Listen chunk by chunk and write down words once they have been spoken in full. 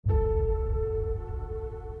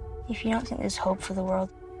If you don't think there's hope for the world,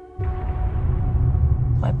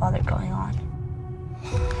 why bother going on?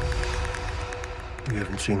 You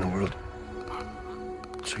haven't seen the world,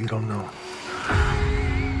 so you don't know.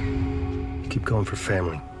 You keep going for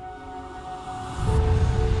family.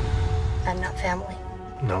 I'm not family.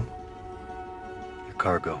 No. You're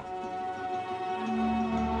cargo.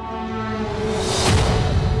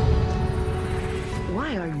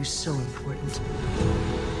 Why are you so important?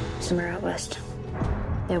 Somewhere out west,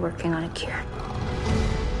 they're working on a cure.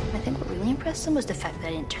 I think what really impressed them was the fact that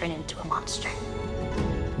I didn't turn into a monster.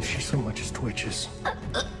 If she so much as twitches, don't.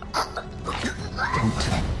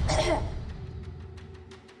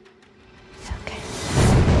 It's okay.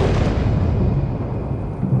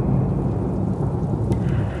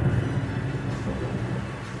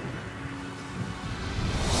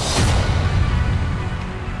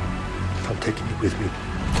 I'm taking you with me.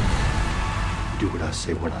 You do what I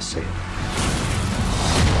say when I say it.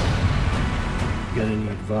 You got any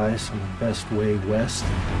advice on the best way west?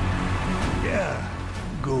 Yeah,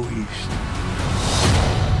 go east.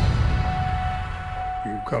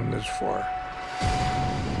 You've come this far,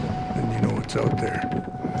 then you know what's out there.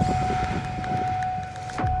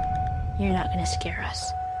 You're not gonna scare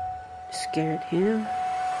us. Scared him?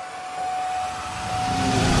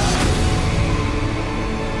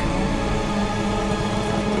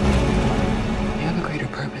 You have a greater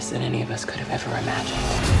purpose than any of us could have ever imagined.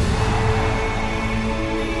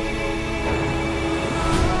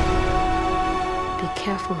 Be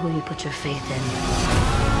careful who you put your faith in.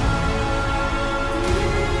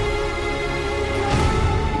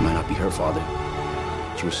 You might not be her father,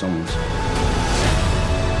 but you were someone's.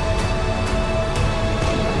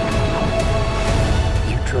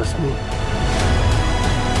 You trust me?